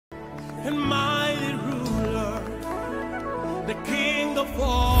and mighty ruler, the King of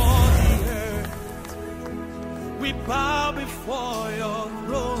all the earth. We bow before your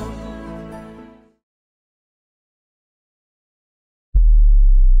throne.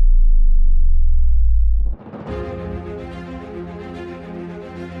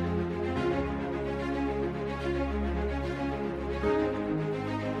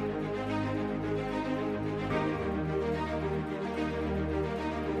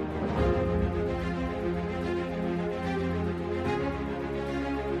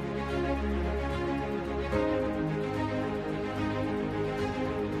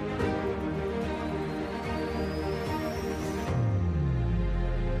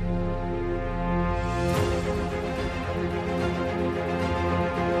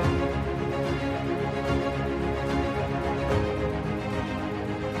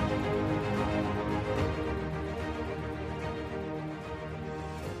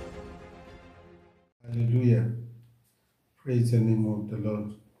 Hallelujah. Praise the name of the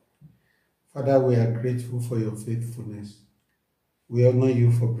Lord. Father, we are grateful for your faithfulness. We honor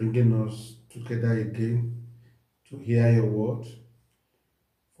you for bringing us together again to hear your word,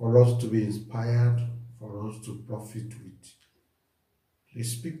 for us to be inspired, for us to profit with.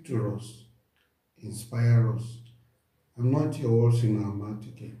 Please speak to us, inspire us, and not your words in our mouth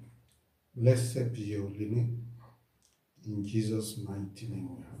again. Blessed be your holy name. In Jesus' mighty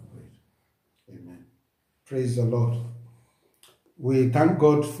name we have prayed. Amen. Praise the Lord. We thank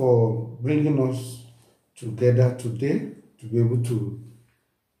God for bringing us together today to be able to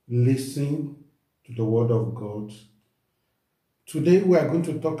listen to the Word of God. Today we are going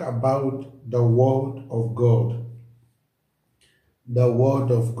to talk about the Word of God. The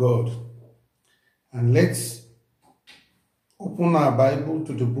Word of God. And let's open our Bible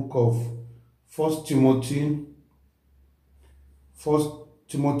to the book of 1 Timothy. 1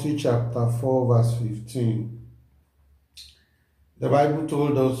 Timothy chapter 4 verse 15. The Bible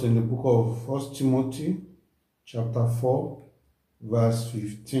told us in the book of 1 Timothy chapter 4 verse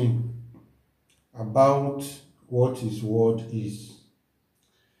 15 about what his word is.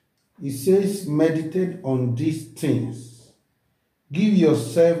 It says, meditate on these things. Give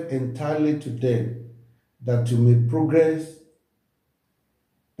yourself entirely to them, that you may progress,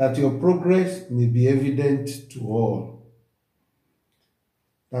 that your progress may be evident to all.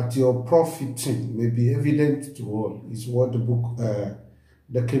 That your profiting may be evident to all, is what the book,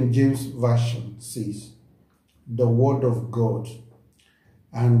 the King James Version says. The Word of God.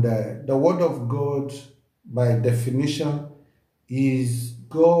 And the Word of God, by definition, is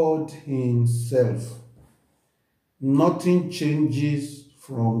God Himself. Nothing changes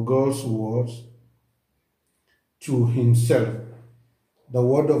from God's words to Himself. The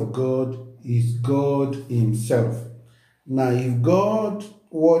Word of God is God Himself. Now, if God's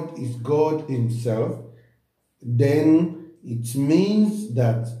word is God Himself, then it means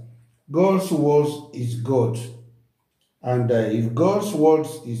that God's word is God. And if God's word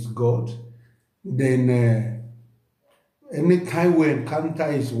is God, then anytime we encounter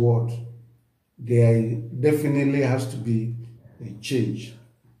His word, there definitely has to be a change.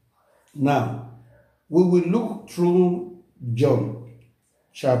 Now, we will look through John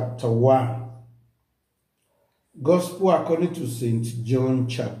chapter 1. Gospel according to St. John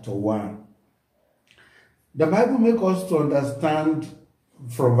chapter 1. The Bible makes us to understand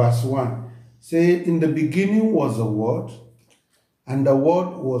from verse 1. Say, in the beginning was the Word, and the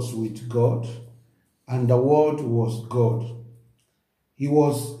Word was with God, and the Word was God. He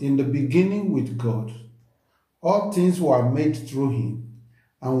was in the beginning with God. All things were made through Him,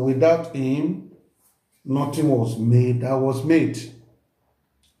 and without Him, nothing was made that was made.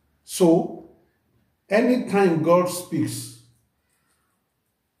 So, anytime God speaks,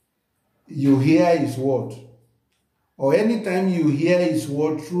 you hear His word. Or anytime you hear His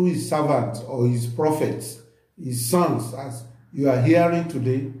word through His servants or His prophets, His sons, as you are hearing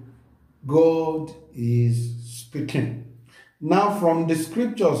today, God is speaking. Now from the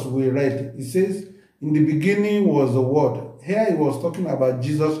scriptures we read, it says, in the beginning was the Word. Here he was talking about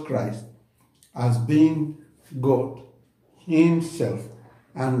Jesus Christ as being God Himself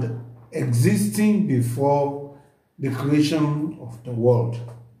and existing before the creation of the world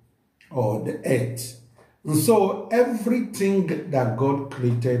or the earth. And so everything that God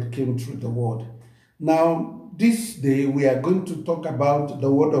created came through the Word. Now, this day we are going to talk about the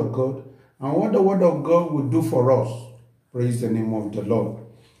Word of God and what the Word of God will do for us. Praise the name of the Lord.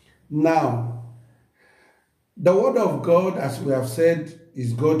 Now, the Word of God, as we have said,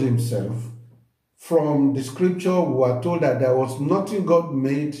 is God Himself. From the scripture, we are told that there was nothing God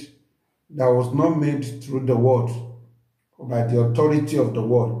made that was not made through the Word, by the authority of the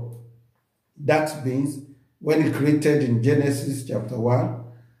Word. That means when he created in Genesis chapter 1,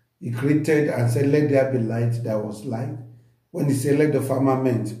 he created and said, let there be light, there was light. When he said, let the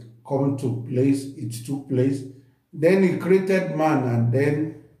firmament come to place, it took place. Then he created man and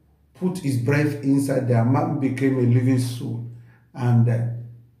then put his breath inside there. Man became a living soul. And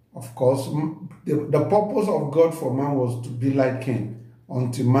of course, the purpose of God for man was to be like him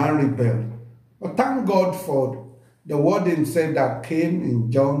until man rebelled. But thank God for the word himself that came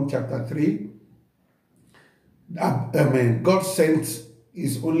in John chapter 3. God sent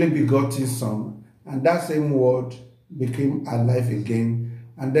his only begotten son, and that same word became alive again.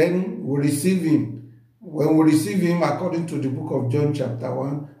 And then we receive him. When we receive him, according to the book of John chapter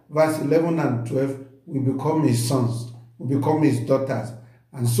 1, verse 11 and 12, we become his sons, we become his daughters.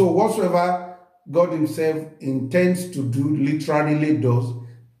 And so whatsoever God himself intends to do, literally does.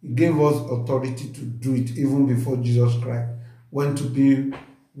 He gave us authority to do it even before Jesus Christ went to be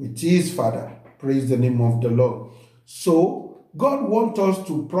with his Father. Praise the name of the Lord. So God wants us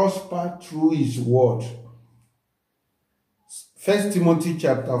to prosper through his word. 1 Timothy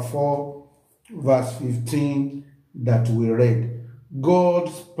chapter 4, verse 15 that we read.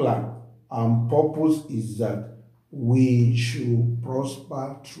 God's plan and purpose is that we should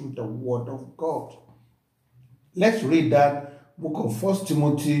prosper through the word of God. Let's read that book of 1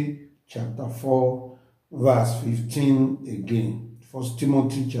 Timothy chapter 4, verse 15 again. 1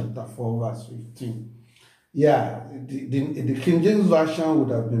 Timothy chapter 4, verse 15. Yeah, the King James Version would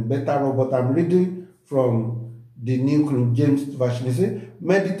have been better, but I'm reading from the New King James Version. It says,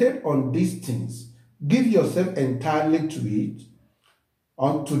 meditate on these things. Give yourself entirely to it,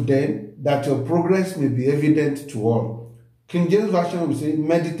 unto them, that your progress may be evident to all. King James Version will say,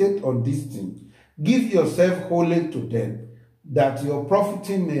 meditate on these things. Give yourself wholly to them, that your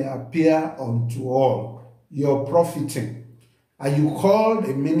profiting may appear unto all. Your profiting. Are you called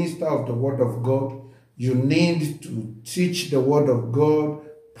a minister of the word of God? You need to teach the word of God,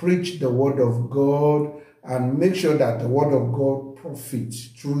 preach the word of God, and make sure that the word of God profits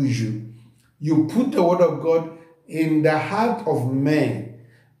through you. You put the word of God in the heart of men.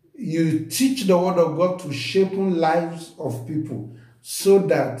 You teach the word of God to shape lives of people so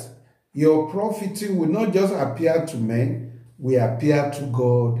that your profiting will not just appear to men, will appear to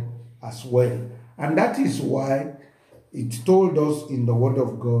God as well. And that is why it told us in the word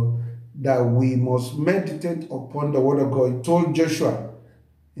of God that we must meditate upon the word of God. It told Joshua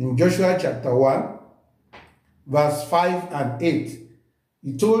in Joshua chapter 1, verse 5 and 8.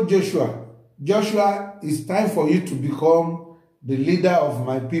 He told Joshua, Joshua, it's time for you to become the leader of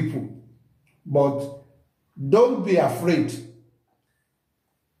my people. But don't be afraid.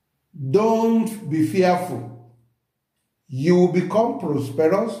 Don't be fearful. You will become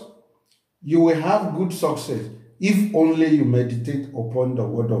prosperous. You will have good success if only you meditate upon the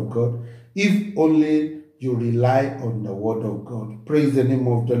word of God. If only you rely on the word of God. Praise the name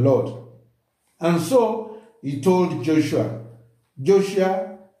of the Lord. And so he told Joshua,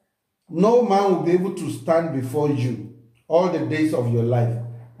 Joshua, no man will be able to stand before you all the days of your life.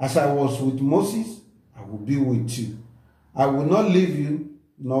 As I was with Moses, I will be with you. I will not leave you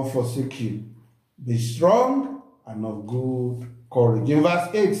nor forsake you. Be strong and of good courage. In verse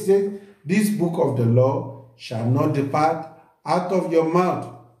 8 it says, this book of the law shall not depart out of your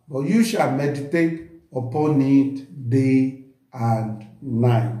mouth, but you shall meditate upon it day and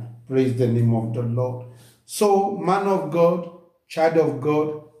night. Praise the name of the Lord. So, man of God, child of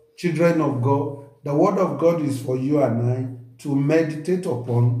God, children of God, the word of God is for you and I to meditate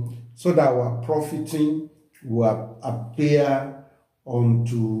upon so that our profiting will appear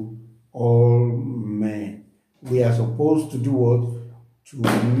unto all men. We are supposed to do what? To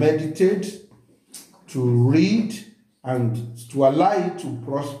meditate, to read, and to allow it to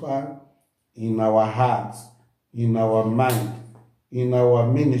prosper in our hearts, in our mind, in our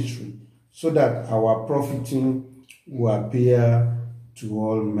ministry, so that our profiting will appear to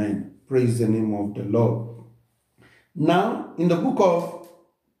all men. Praise the name of the Lord. Now, in the book of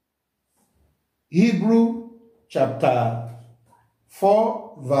Hebrews chapter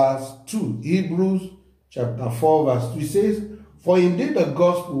 4 verse 2, Hebrews chapter 4 verse 2, it says, for indeed the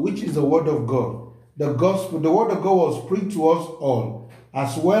gospel, which is the word of God, the gospel, the word of God was preached to us all,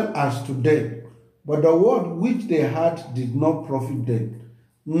 as well as to them. But the word which they had did not profit them,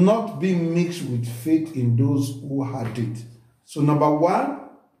 not being mixed with faith in those who had it. So number one,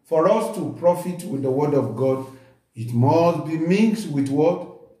 for us to profit with the word of God, it must be mixed with what?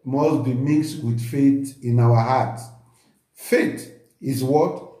 It must be mixed with faith in our hearts. Faith is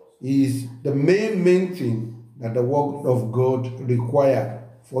what? Is the main thing that the word of God requires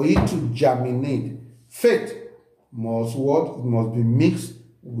for it to germinate. Faith must what? It must be mixed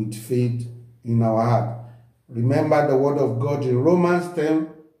with faith in our heart. Remember the word of God in Romans 10,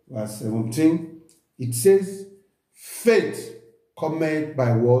 verse 17. It says, faith cometh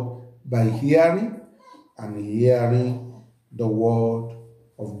by what? By hearing, and hearing the word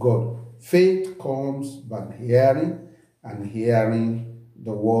of God. Faith comes by hearing, and hearing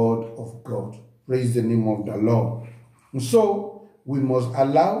the word of God. Praise the name of the Lord. And so, we must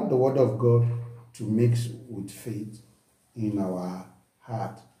allow the word of God to mix with faith in our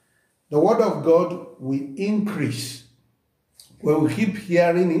heart. The word of God will increase when we keep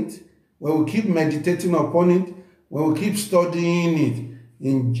hearing it, when we keep meditating upon it, when we keep studying it.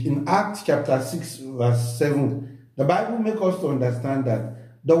 In Acts chapter 6, verse 7, the Bible makes us to understand that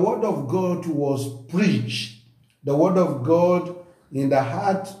the word of God was preached. The word of God in the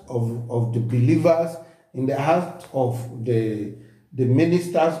heart of the believers, in the heart of the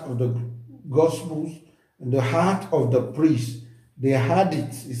ministers of the Gospels, in the heart of the priests. They heard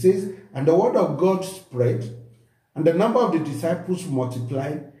it. It says, and the word of God spread, and the number of the disciples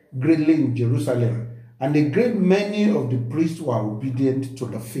multiplied greatly in Jerusalem. And a great many of the priests were obedient to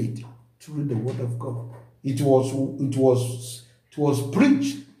the faith through the word of God. It was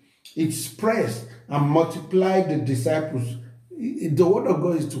preached, it spread and multiplied the disciples. The word of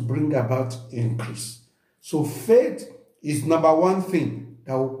God is to bring about increase. So faith is number one thing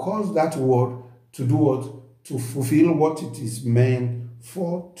that will cause that word to do what? To fulfill what it is meant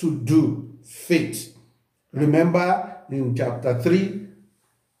for to do. Faith. Remember in chapter 3,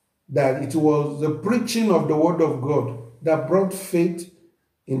 that it was the preaching of the word of God that brought faith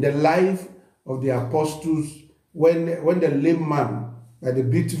in the life of the apostles when the lame man by the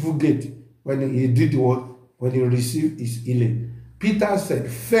beautiful gate, when he did what? When he received his healing. Peter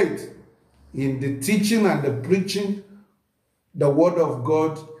said, faith in the teaching and the preaching, the word of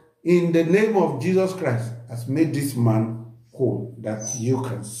God, in the name of Jesus Christ, has made this man whole, that you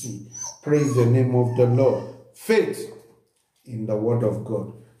can see. Praise the name of the Lord. Faith in the word of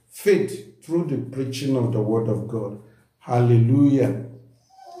God. Faith through the preaching of the word of God. Hallelujah.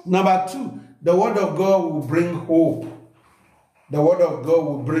 Number 2, the word of God will bring hope. The word of God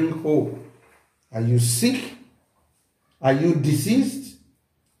will bring hope. Are you sick? Are you diseased?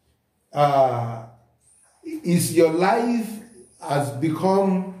 Is your life has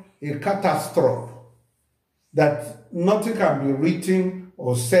become a catastrophe that nothing can be written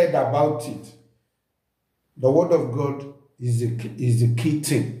or said about it? The word of God is the key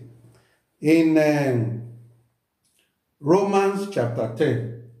thing. In Romans chapter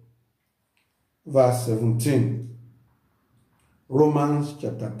 10, verse 17. Romans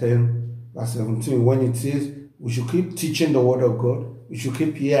chapter 10, verse 17, when it says, we should keep teaching the word of God, we should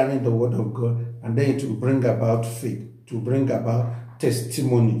keep hearing the word of God, and then it will bring about faith, to bring about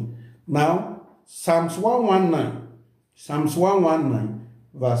testimony. Now, Psalms 119,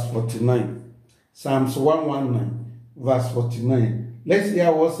 verse 49. Psalms 119, verse 49. Let's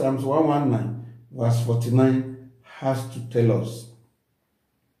hear what Psalms 119, verse 49 has to tell us.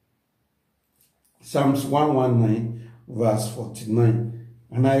 Psalms 119, verse 49.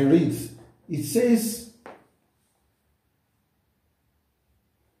 And I read, it says,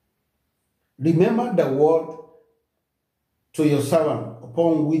 remember the word to your servant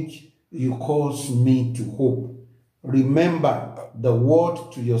upon which you cause me to hope. Remember the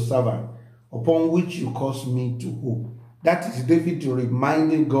word to your servant upon which you cause me to hope. That is David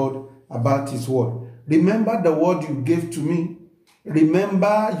reminding God about his word. Remember the word you gave to me.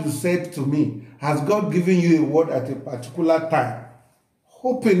 Remember you said to me, has God given you a word at a particular time?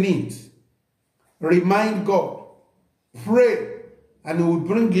 Hope in it. Remind God. Pray, and he will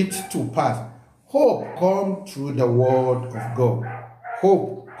bring it to pass. Hope comes through the word of God.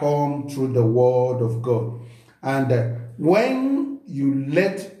 Hope comes through the word of God. And when you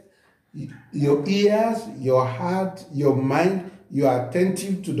let your ears, your heart, your mind, you are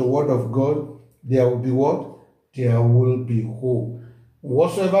attentive to the word of God, there will be what? There will be hope.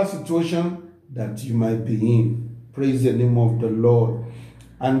 Whatsoever situation that you might be in, praise the name of the Lord.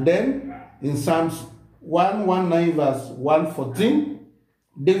 And then in Psalms 119 verse 114,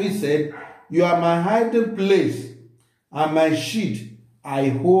 David said, you are my hiding place and my shield. I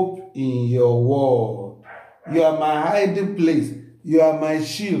hope in your word. You are my hiding place. You are my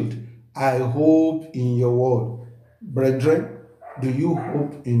shield. I hope in your word. Brethren, do you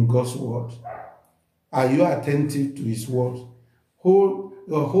hope in God's word? Are you attentive to his word?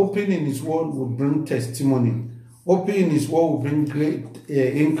 Hoping in his word will bring testimony. Hoping in his word will bring great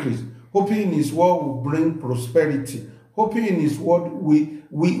increase. Hoping in his word will bring prosperity. Hoping in his word we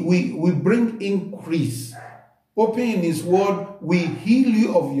bring increase. Hoping in his word will heal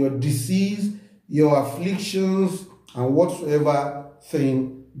you of your disease, your afflictions, and whatsoever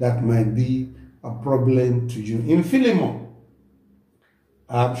thing that might be a problem to you. In Philemon,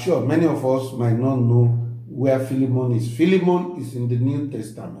 I'm sure many of us might not know where Philemon is. Philemon is in the New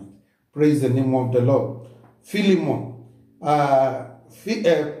Testament. Praise the name of the Lord. Philemon.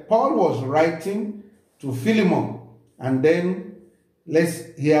 Paul was writing to Philemon, and then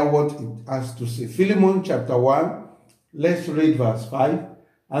let's hear what it has to say. Philemon chapter 1, let's read verse 5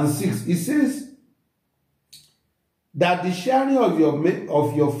 and 6. It says, that the sharing of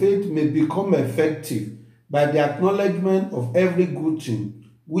your faith may become effective by the acknowledgement of every good thing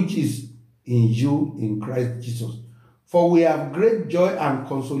which is in you in Christ Jesus. For we have great joy and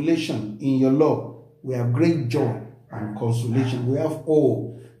consolation in your love. We have great joy and consolation. We have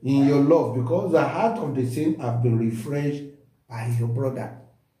hope in your love, because the heart of the saints have been refreshed by your brother.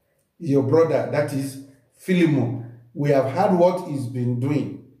 Your brother, that is Philemon. We have heard what he's been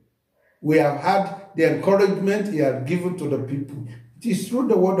doing. We have had the encouragement he had given to the people. It is through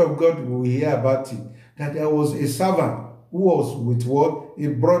the word of God we hear about it, that there was a servant who was with what? A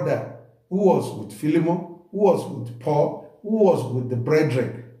brother who was with Philemon, who was with Paul, who was with the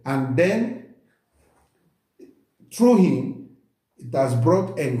brethren. And then, through him, it has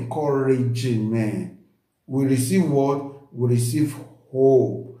brought encouragement. We receive what? We receive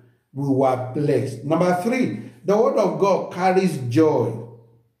hope. We were blessed. Number 3, the word of God carries joy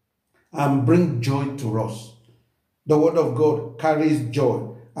and brings joy to us. The word of God carries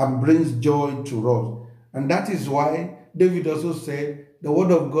joy and brings joy to us. And that is why David also said, the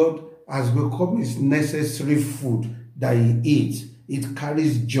word of God has become his necessary food that he eats. It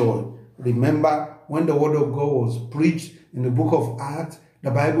carries joy. Remember, when the word of God was preached in the book of Acts,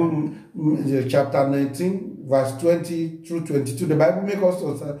 the Bible, chapter 19, verse 20 through 22, the Bible makes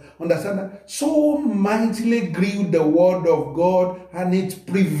us understand that so mightily grew the word of God, and it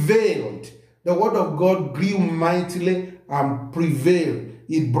prevailed. The word of God grew mightily and prevailed.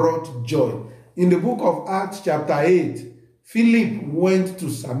 It brought joy. In the book of Acts chapter 8, Philip went to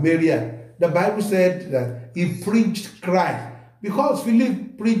Samaria. The Bible said that he preached Christ. Because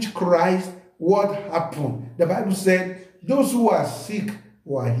Philip preached Christ, what happened? The Bible said those who are sick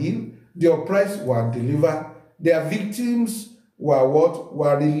were healed, the oppressed were delivered, their victims were what?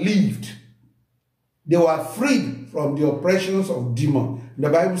 Were relieved. They were freed from the oppressions of demons. The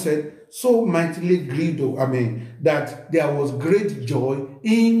Bible said, so mightily great, that there was great joy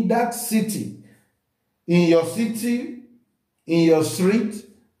in that city. In your city, in your street,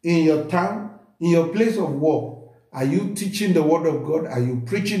 in your town, in your place of work. Are you teaching the word of God? Are you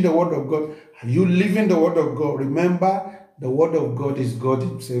preaching the word of God? Are you living the word of God? Remember, the word of God is God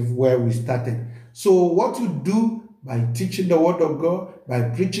himself, where we started. So what you do by teaching the word of God, by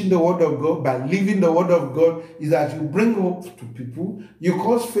preaching the word of God, by living the word of God, is that you bring hope to people. You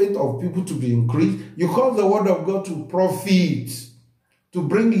cause faith of people to be increased. You cause the word of God to profit, to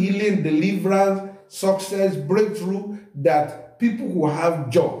bring healing, deliverance, success, breakthrough, that people will have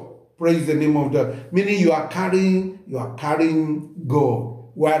joy. Praise the name of God. Meaning you are carrying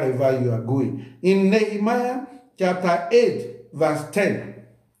God wherever you are going. In Nehemiah chapter 8, verse 10.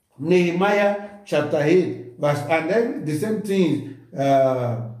 Nehemiah chapter 8, verse, and then the same thing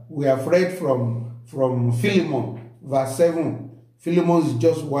we have read from Philemon, verse 7. Philemon is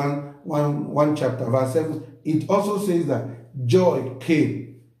just one chapter, verse 7. It also says that joy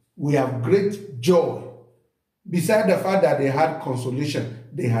came. We have great joy. Beside the fact that they had consolation,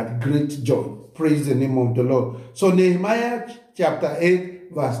 they had great joy. Praise the name of the Lord. So Nehemiah chapter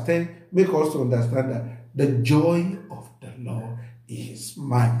 8, verse 10, make us understand that the joy of the Lord is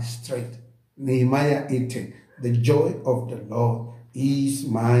my strength. Nehemiah 8:10, the joy of the Lord is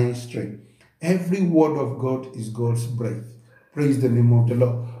my strength. Every word of God is God's breath. Praise the name of the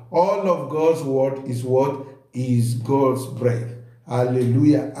Lord. All of God's word is what? Is God's breath.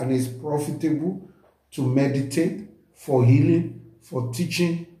 Hallelujah. And it's profitable to meditate, for healing, for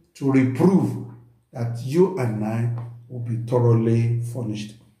teaching, to reprove, that you and I will be thoroughly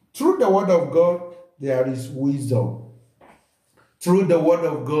furnished. Through the word of God, there is wisdom. Through the word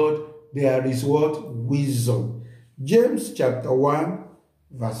of God, there is what? Wisdom. James chapter 1,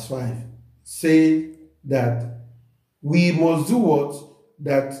 verse 5 say that we must do what?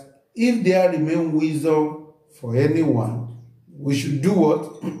 That if there remain wisdom for anyone, we should do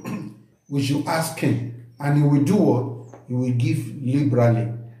what? We should ask him, and he will do what? He will give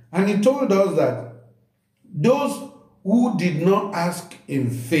liberally. And he told us that those who did not ask in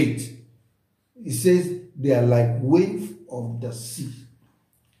faith, he says they are like wave of the sea.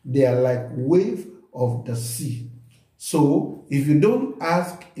 They are like wave of the sea. So if you don't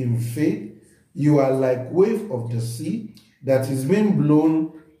ask in faith, you are like wave of the sea that is being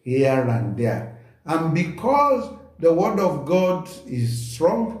blown here and there. And because The word of God is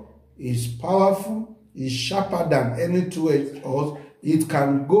strong, is powerful, is sharper than any two-edged sword. It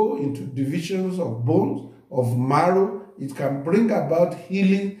can go into divisions of bones, of marrow. It can bring about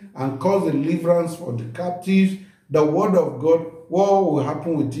healing and cause deliverance for the captives. The word of God, what will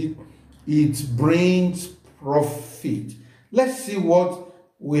happen with it? It brings profit. Let's see what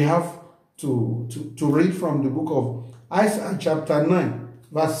we have to read from the book of Isaiah chapter 9,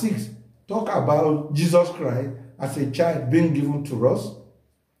 verse 6. Talk about Jesus Christ as a child being given to us.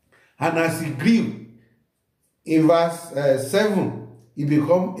 And as he grew, in verse 7, he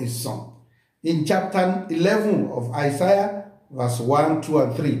became a son. In chapter 11 of Isaiah, verse 1, 2,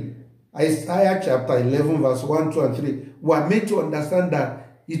 and 3, Isaiah chapter 11, verse 1, 2, and 3, we are made to understand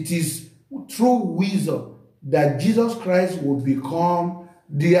that it is through wisdom that Jesus Christ will become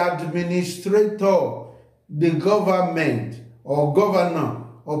the administrator, the government or governor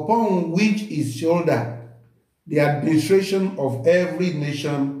upon which is shouldered. The administration of every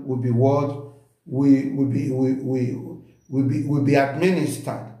nation will be what will be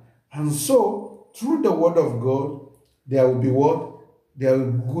administered. And so, through the word of God, there will be what? There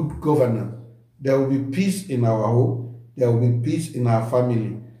will be good governance. There will be peace in our home. There will be peace in our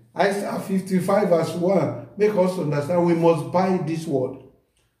family. Isaiah 55 verse 1 make us understand we must buy this word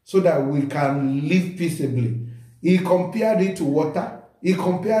so that we can live peaceably. He compared it to water. He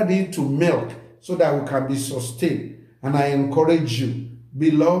compared it to milk so that we can be sustained. And I encourage you,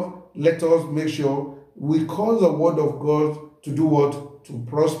 beloved, let us make sure we cause the word of God to do what? To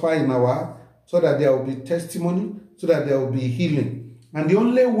prosper in our heart, so that there will be testimony, so that there will be healing. And the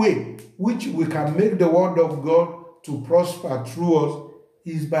only way which we can make the word of God to prosper through us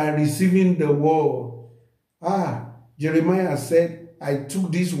is by receiving the word. Jeremiah said, I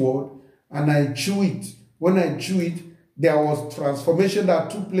took this word and I chew it. When I chew it, there was transformation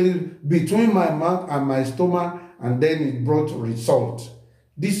that took place between my mouth and my stomach, and then it brought result.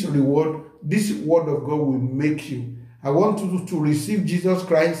 This word of God will make you. I want you to receive Jesus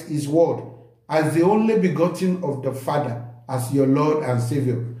Christ, his word, as the only begotten of the Father, as your Lord and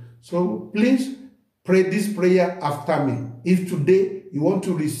Savior. So please pray this prayer after me. If today you want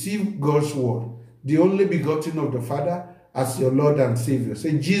to receive God's word, the only begotten of the Father, as your Lord and Savior.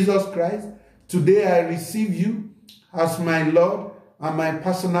 Say, Jesus Christ, today I receive you as my Lord and my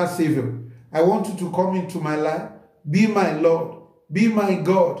personal Savior. I want you to come into my life. Be my Lord. Be my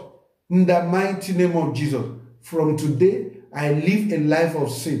God. In the mighty name of Jesus. From today, I live a life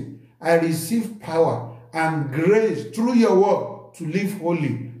of sin. I receive power and grace through your word to live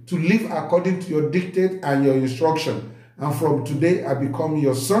holy, to live according to your dictate and your instruction. And from today, I become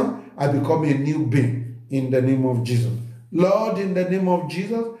your son. I become a new being in the name of Jesus. Lord, in the name of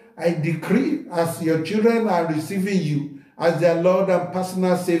Jesus, I decree as your children are receiving you as their Lord and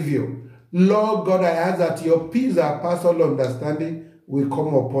personal Savior. Lord God, I ask that your peace that passes all understanding will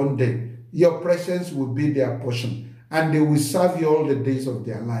come upon them. Your presence will be their portion, and they will serve you all the days of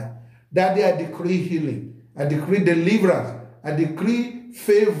their life. Daddy, I decree healing. I decree deliverance. I decree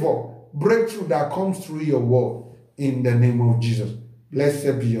favor, breakthrough that comes through your word in the name of Jesus.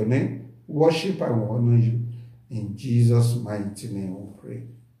 Blessed be your name. Worship and honor you. In Jesus' mighty name we pray.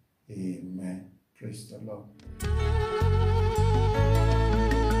 Amen. Praise the Lord.